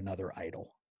replaced for another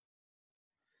idol.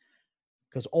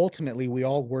 Because ultimately, we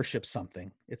all worship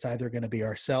something. It's either going to be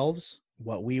ourselves,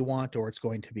 what we want, or it's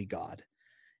going to be God.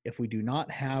 If we do not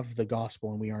have the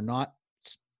gospel and we are not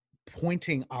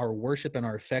pointing our worship and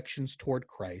our affections toward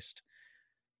Christ,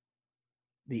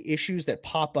 the issues that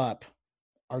pop up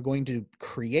are going to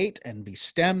create and be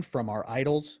stemmed from our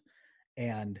idols,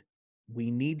 and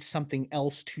we need something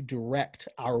else to direct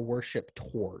our worship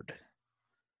toward.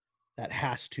 That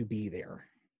has to be there.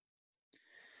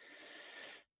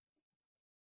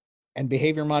 And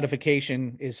behavior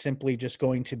modification is simply just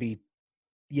going to be,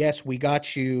 yes, we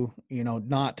got you,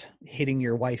 not hitting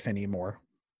your wife anymore.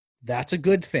 That's a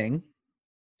good thing,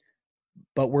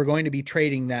 but we're going to be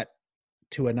trading that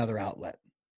to another outlet.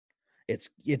 It's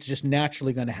just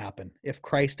naturally going to happen. If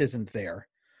Christ isn't there,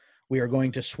 we are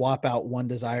going to swap out one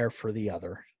desire for the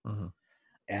other.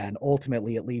 And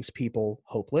ultimately it leaves people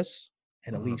hopeless,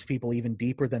 and it leaves people even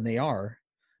deeper than they are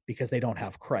because they don't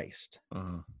have Christ.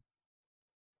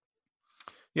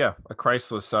 Yeah, a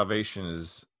Christless salvation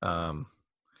is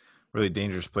really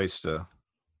dangerous place to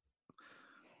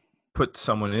put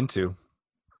someone into.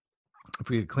 If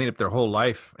we could clean up their whole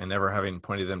life and never having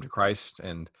pointed them to Christ,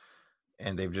 and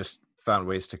they've just found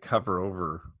ways to cover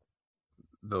over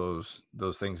those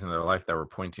things in their life that were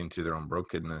pointing to their own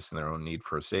brokenness and their own need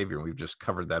for a savior, and we've just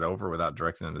covered that over without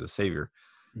directing them to the savior,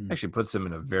 actually puts them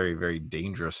in a very, very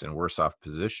dangerous and worse off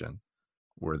position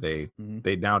where they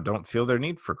now don't feel their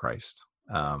need for Christ.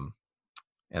 And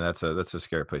that's a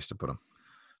scary place to put them.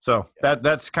 So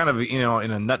that's kind of, in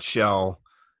a nutshell,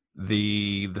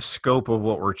 the scope of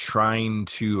what we're trying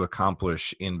to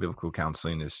accomplish in biblical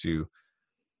counseling is to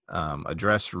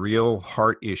address real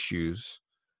heart issues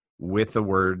with the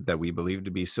word that we believe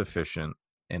to be sufficient,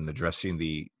 and addressing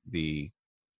the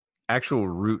actual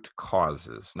root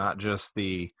causes, not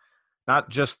not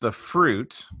just the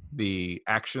fruit, the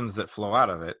actions that flow out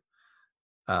of it,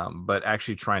 but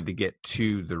actually trying to get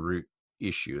to the root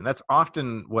issue. And that's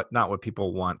often not what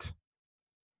people want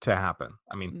to happen.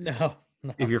 I mean, No.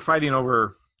 if you're fighting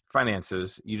over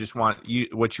finances, you just want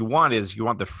what you want is you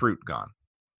want the fruit gone.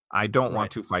 I don't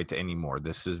want to fight anymore.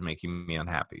 This is making me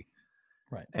unhappy.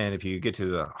 Right. And if you get to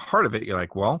the heart of it, you're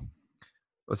like, well,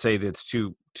 let's say that's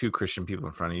two Christian people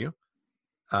in front of you.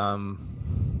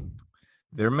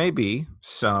 There may be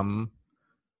some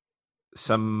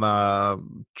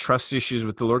trust issues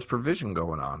with the Lord's provision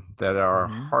going on that are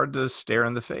hard to stare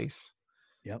in the face.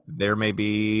 Yep. There may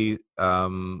be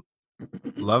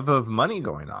love of money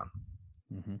going on.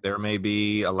 There may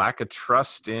be a lack of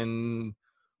trust in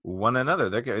one another.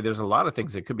 There's a lot of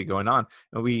things that could be going on,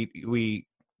 and we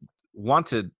want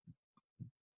to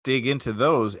dig into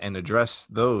those and address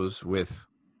those with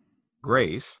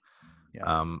grace.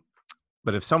 Yeah.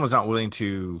 But if someone's not willing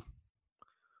to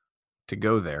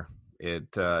go there, it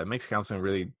makes counseling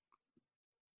really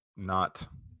not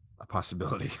a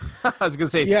possibility. I was going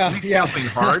to say, it makes counseling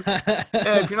hard.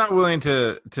 If you're not willing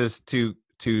to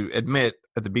admit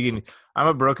at the beginning, I'm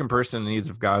a broken person in need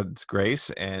of God's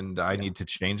grace, and I need to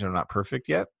change. I'm not perfect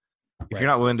yet. If you're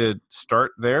not willing to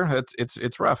start there,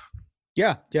 it's rough.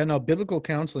 Yeah. No, biblical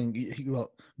counseling,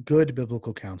 good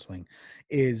biblical counseling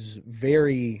is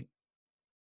very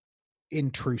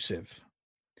intrusive,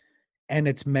 and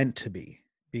it's meant to be,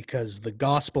 because the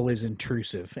gospel is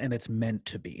intrusive and it's meant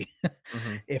to be.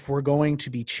 If we're going to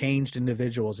be changed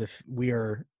individuals, if we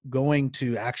are going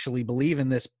to actually believe in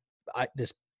this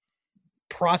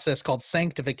process called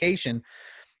sanctification,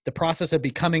 the process of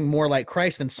becoming more like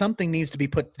Christ, then something needs to be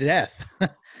put to death.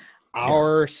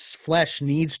 Our flesh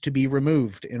needs to be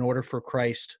removed in order for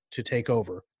Christ to take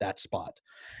over that spot.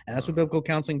 And that's what biblical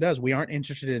counseling does. We aren't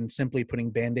interested in simply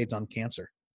putting Band-Aids on cancer.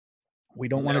 We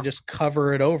don't want to just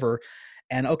cover it over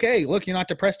and, okay, look, you're not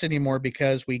depressed anymore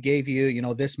because we gave you,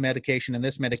 this medication and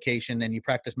this medication, and you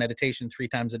practice meditation 3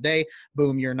 times a day.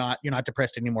 Boom, you're not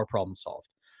depressed anymore. Problem solved.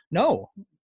 No,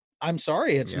 I'm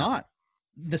sorry, it's not.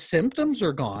 The symptoms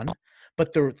are gone,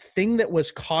 but the thing that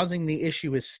was causing the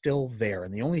issue is still there.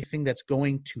 And the only thing that's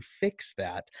going to fix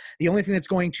that, the only thing that's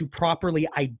going to properly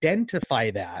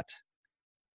identify that,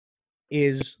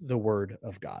 is the Word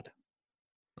of God.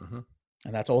 And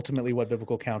that's ultimately what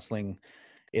biblical counseling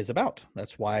is about.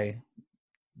 That's why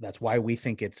we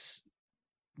think it's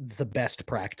the best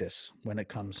practice when it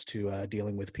comes to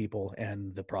dealing with people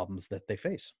and the problems that they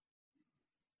face.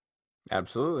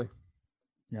 Absolutely.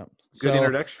 Yep. Good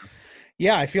introduction.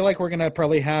 Yeah, I feel like we're going to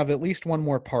probably have at least one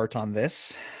more part on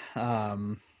this.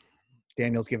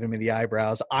 Daniel's giving me the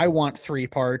eyebrows. I want 3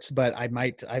 parts, but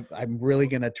I'm really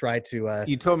going to try to.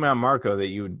 You told me on Marco that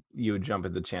you would jump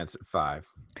at the chance at 5.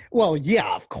 Well,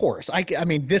 yeah, of course. I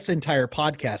mean, this entire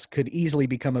podcast could easily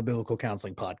become a biblical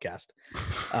counseling podcast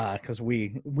because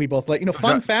we both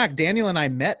fun fact, Daniel and I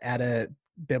met at a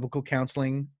biblical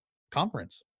counseling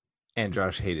conference. And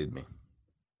Josh hated me.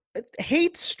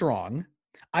 Hate's strong.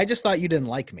 I just thought you didn't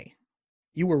like me.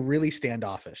 You were really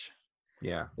standoffish.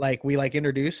 Yeah. Like we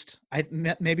introduced.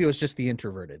 Maybe it was just the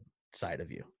introverted side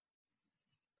of you.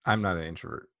 I'm not an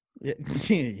introvert.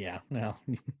 Yeah. No.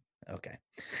 Okay.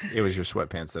 It was your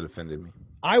sweatpants that offended me.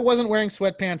 I wasn't wearing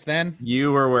sweatpants then.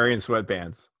 You were wearing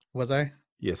sweatpants. Was I?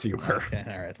 Yes, you were. Okay,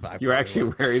 all right, 5. You're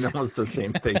actually wearing almost the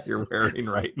same thing you're wearing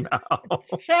right now.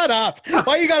 Shut up.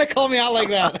 Why you got to call me out like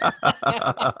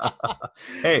that?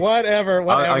 Hey, whatever.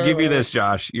 I'll give you this,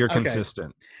 Josh. You're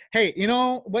consistent. Hey, you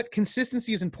know what?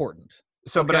 Consistency is important.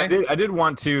 So, but I did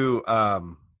want to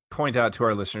point out to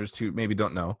our listeners who maybe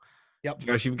don't know. Yep.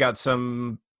 Josh, you've got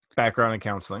some background in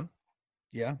counseling.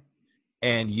 Yeah.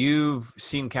 And you've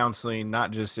seen counseling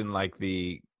not just in like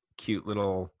the cute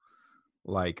little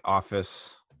like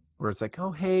office where it's like,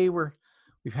 oh, hey, we've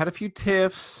had a few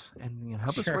tiffs and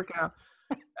help us work out.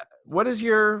 What is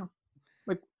your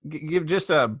give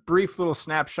just a brief little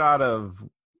snapshot of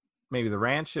maybe the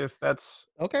ranch, if that's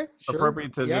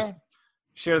appropriate to just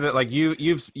share that, like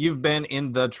you've been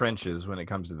in the trenches when it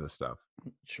comes to this stuff.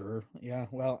 Sure. Yeah.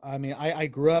 Well, I mean, I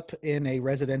grew up in a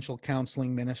residential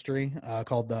counseling ministry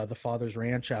called the Father's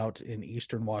Ranch out in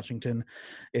Eastern Washington.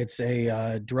 It's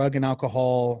a drug and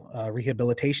alcohol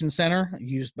rehabilitation center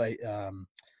used by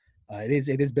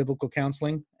it is biblical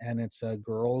counseling, and it's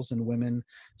girls and women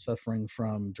suffering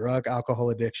from drug,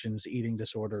 alcohol addictions, eating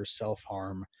disorders,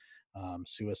 self-harm,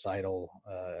 suicidal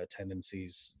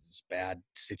tendencies, bad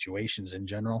situations in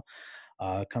general.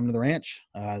 Come to the ranch.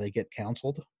 They get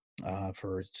counseled.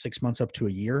 for 6 months up to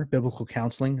a year. Biblical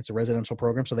counseling. It's a residential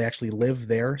program, so they actually live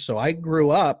there. So I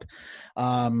grew up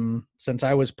since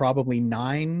I was probably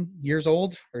 9 years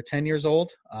old or 10 years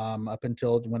old, up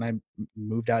until when I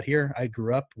moved out here. I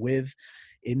grew up with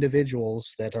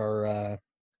individuals that are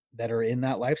in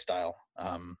that lifestyle,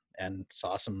 and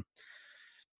saw some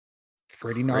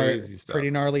pretty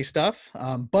gnarly stuff.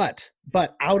 But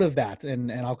out of that,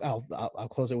 and I'll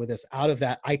close it with this. Out of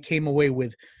that, I came away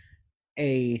with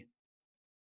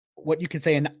what you could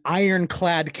say an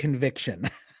ironclad conviction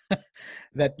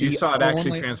that you saw it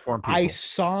actually transform people. I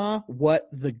saw what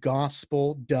the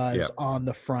gospel does on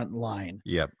the front line.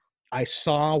 Yep. I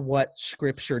saw what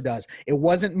scripture does. It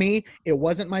wasn't me. It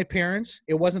wasn't my parents.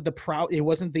 It wasn't it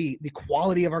wasn't the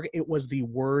quality of it was the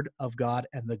word of God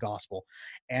and the gospel.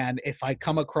 And if I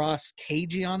come across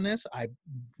cagey on this, I'm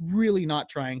really not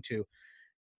trying to.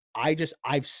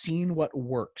 I've seen what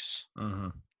works. Mm-hmm.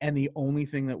 And the only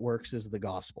thing that works is the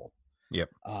gospel. Yep.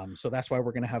 So that's why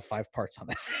we're going to have 5 parts on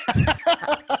this.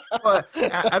 Well,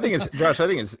 I think it's Josh. I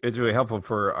think it's really helpful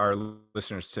for our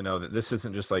listeners to know that this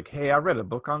isn't just like, hey, I read a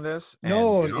book on this. And,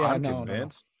 I'm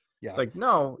convinced. No. Yeah. It's like,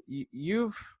 no,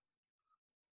 you've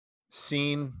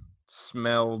seen,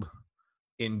 smelled,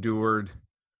 endured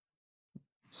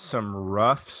some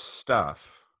rough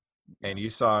stuff, and you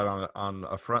saw it on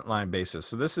a frontline basis.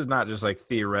 So this is not just like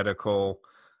theoretical,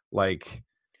 like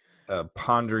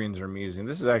ponderings or musing.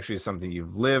 This is actually something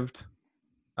you've lived.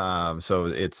 So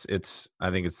it's I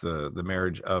think it's the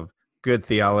marriage of good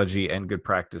theology and good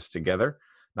practice together,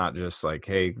 not just like,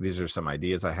 hey, these are some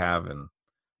ideas I have, and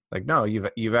like, no,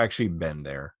 you've actually been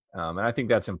there. And I think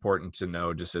that's important to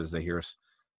know, just as they hear us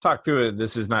talk through it.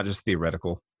 This is not just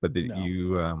theoretical, but that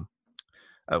you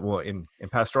well, in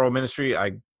pastoral ministry,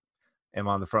 I am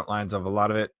on the front lines of a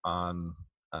lot of it.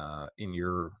 In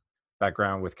your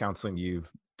background with counseling, you've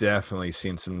definitely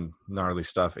seen some gnarly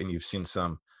stuff, and you've seen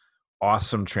some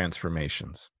awesome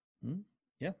transformations.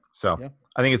 Yeah. So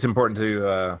I think it's important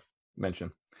to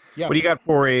mention. Yeah. What do you got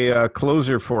for a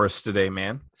closer for us today,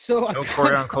 man? So no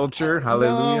Corey on culture.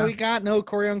 Hallelujah. No, we got no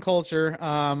Corey on culture.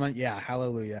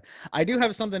 Hallelujah. I do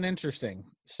have something interesting.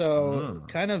 So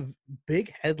kind of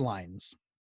big headlines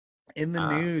in the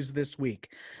news this week.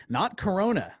 Not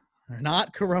Corona,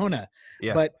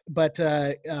 but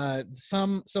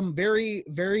some very,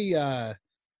 very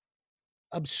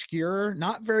obscure,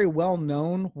 not very well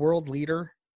known world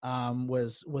leader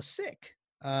was sick.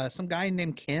 Some guy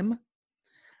named Kim.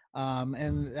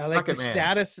 And I like Rocket the Man.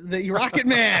 Status, the Rocket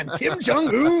Man, Kim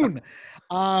Jong-un.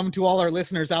 To all our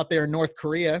listeners out there in North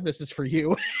Korea, this is for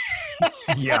you.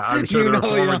 Yeah, I'm sure the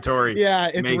reformatory. Yeah,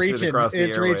 it's reaching.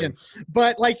 It's reaching.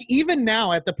 But like even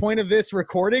now, at the point of this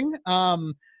recording,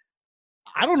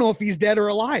 I don't know if he's dead or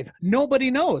alive.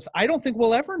 Nobody knows. I don't think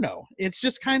we'll ever know. It's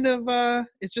just kind of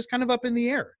up in the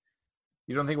air.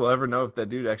 You don't think we'll ever know if that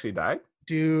dude actually died?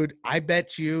 Dude, I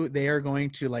bet you they are going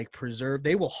to like preserve.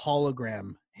 They will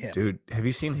hologram him. Dude, have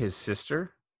you seen his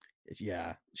sister?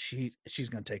 Yeah, she's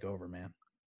gonna take over, man.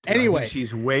 Dude, anyway,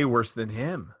 she's way worse than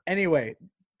him. Anyway,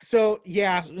 so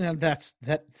yeah, that's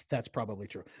probably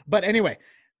true. But anyway,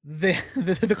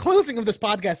 the closing of this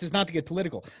podcast is not to get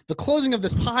political. The closing of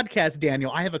this podcast,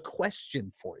 Daniel, I have a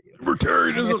question for you.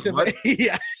 Libertarianism.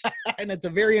 Yeah, and it's a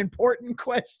very important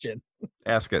question.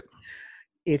 Ask it.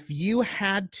 If you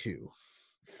had to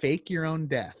fake your own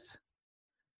death,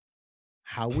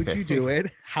 how would you do it?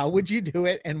 How would you do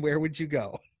it? And where would you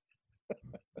go?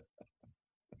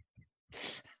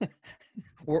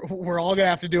 We're all going to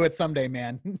have to do it someday,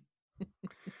 man.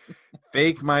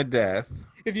 Fake my death.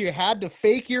 If you had to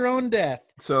fake your own death,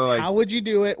 so like, how would you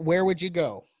do it? Where would you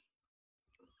go?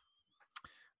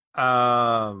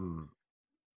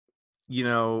 You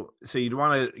know, so you'd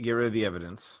want to get rid of the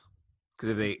evidence. Because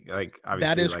if they like,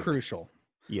 obviously, that is crucial.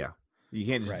 Yeah, you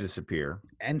can't just disappear.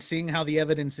 And seeing how the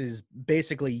evidence is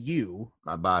basically you,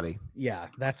 my body. Yeah,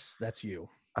 that's you.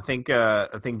 I think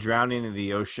drowning in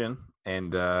the ocean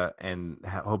and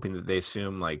hoping that they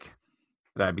assume like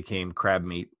that I became crab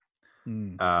meat.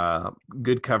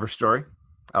 Good cover story.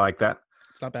 I like that.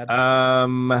 It's not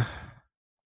bad.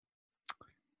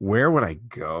 Where would I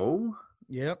go?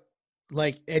 Yep.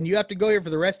 Like, and you have to go here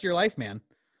for the rest of your life, man.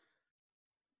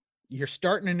 You're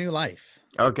starting a new life.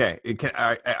 Okay.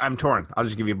 I'm torn. I'll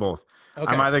just give you both.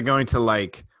 Okay. I'm either going to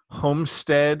like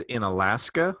homestead in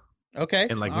Alaska. Okay.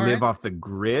 And like live off the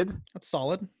grid. That's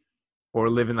solid. Or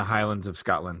live in the Highlands of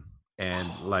Scotland and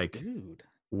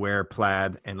wear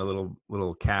plaid and a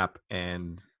little cap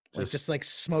and just like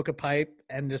smoke a pipe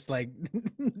and just like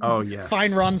oh yeah,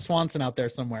 find Ron Swanson out there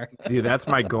somewhere. Dude, that's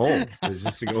my goal is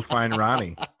just to go find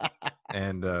Ronnie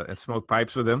and smoke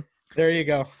pipes with him. There you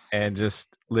go. And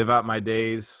just live out my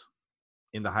days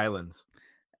in the Highlands.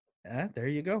 There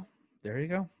you go. There you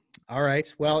go. All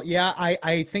right. Well, yeah,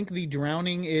 I think the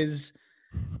drowning is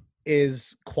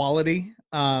quality.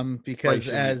 Because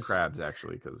eat crabs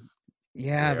actually, because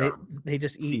they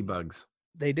just eat sea bugs.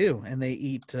 They do, and they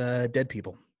eat dead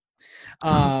people.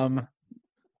 I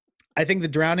think the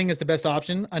drowning is the best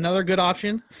option. Another good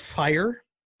option: fire,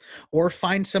 or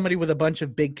find somebody with a bunch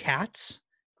of big cats.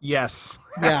 Yes.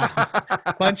 Yeah.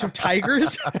 Bunch of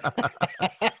tigers.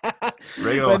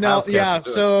 Regular house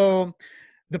cats. So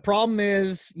the problem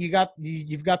is you've got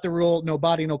the rule: no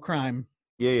body, no crime.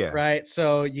 Yeah. Right.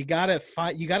 So you gotta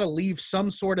leave some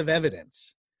sort of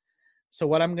evidence. So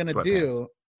what I'm gonna do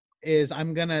is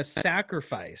I'm gonna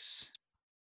sacrifice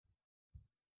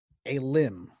a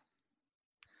limb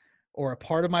or a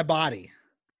part of my body.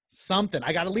 Something.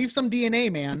 I gotta leave some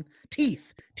DNA, man.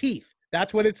 Teeth.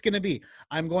 That's what it's going to be.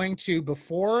 I'm going to,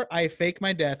 before I fake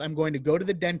my death, I'm going to go to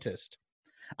the dentist.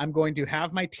 I'm going to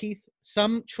have my teeth,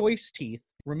 some choice teeth,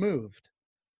 removed.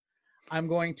 I'm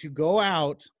going to go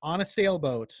out on a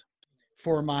sailboat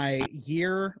for my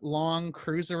year-long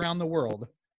cruise around the world.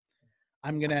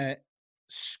 I'm going to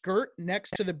skirt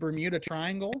next to the Bermuda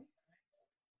Triangle.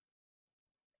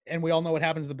 And we all know what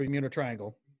happens to the Bermuda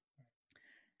Triangle.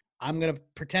 I'm going to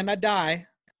pretend I die.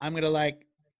 I'm going to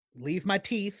leave my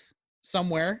teeth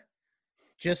somewhere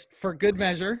just for good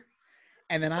measure,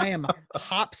 and then I am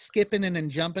hop skipping and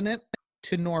jumping it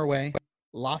to Norway,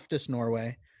 Loftus,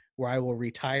 Norway, where I will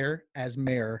retire as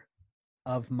mayor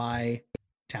of my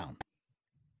town.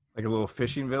 Like a little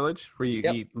fishing village where you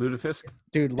eat lutefisk?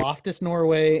 Dude, Loftus,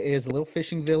 Norway is a little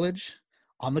fishing village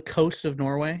on the coast of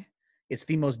Norway. It's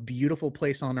the most beautiful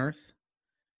place on earth,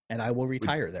 and I will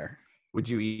retire there. Would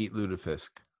you eat lutefisk?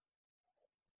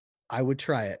 I would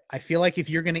try it. I feel like if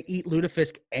you're going to eat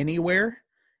lutefisk anywhere,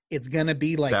 it's going to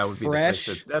be like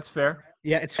fresh. That's fair.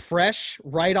 Yeah, it's fresh,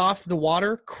 right off the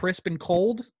water, crisp and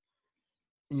cold.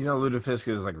 You know, lutefisk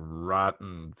is like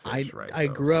rotten fish, right? I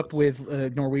grew up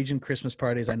with Norwegian Christmas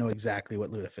parties. I know exactly what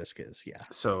lutefisk is. Yeah.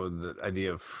 So the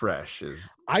idea of fresh is.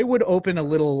 I would open a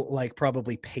little,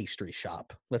 probably pastry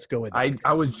shop. Let's go with that.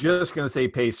 I was just gonna say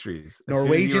pastries.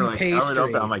 Norwegian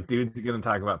pastry. I'm like, dude's gonna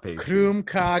talk about pastries.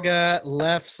 Krumkage,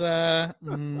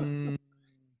 lefse.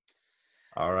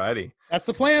 All righty. That's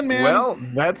the plan, man. Well,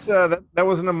 that's that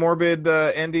wasn't a morbid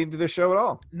ending to the show at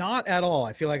all. Not at all.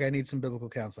 I feel like I need some biblical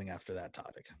counseling after that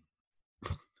topic.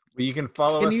 Well, you can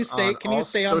follow us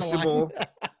on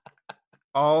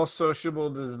all sociable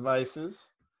devices.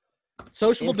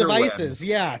 Sociable devices.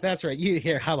 Yeah, that's right. You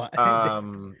here? How about?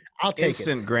 I'll take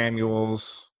Instant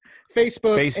Granules.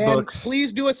 Facebook. And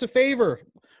please do us a favor.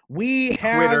 We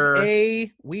have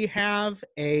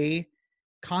a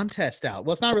contest out.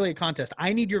 Well, it's not really a contest.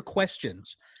 I need your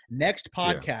questions. Next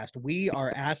podcast, we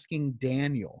are asking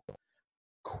Daniel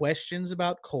questions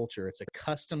about culture. It's a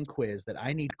custom quiz that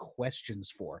I need questions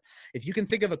for. If you can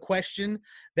think of a question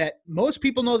that most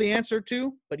people know the answer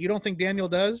to, but you don't think Daniel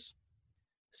does,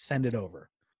 send it over.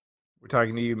 We're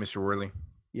talking to you, Mr. Worley.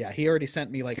 Yeah, he already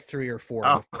sent me 3 or 4.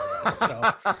 Oh.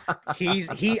 So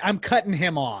I'm cutting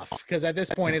him off because at this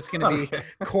point it's going to be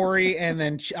Corey, and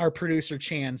then our producer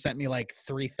Chan sent me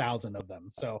 3,000 of them.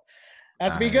 So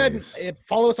that's be good.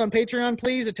 Follow us on Patreon,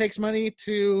 please. It takes money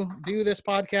to do this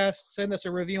podcast. Send us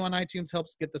a review on iTunes.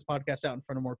 Helps get this podcast out in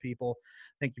front of more people.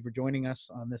 Thank you for joining us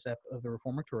on this ep of the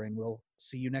Reformatory, and we'll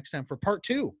see you next time for part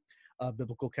 2 of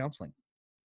Biblical Counseling.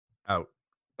 Out.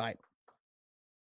 Bye.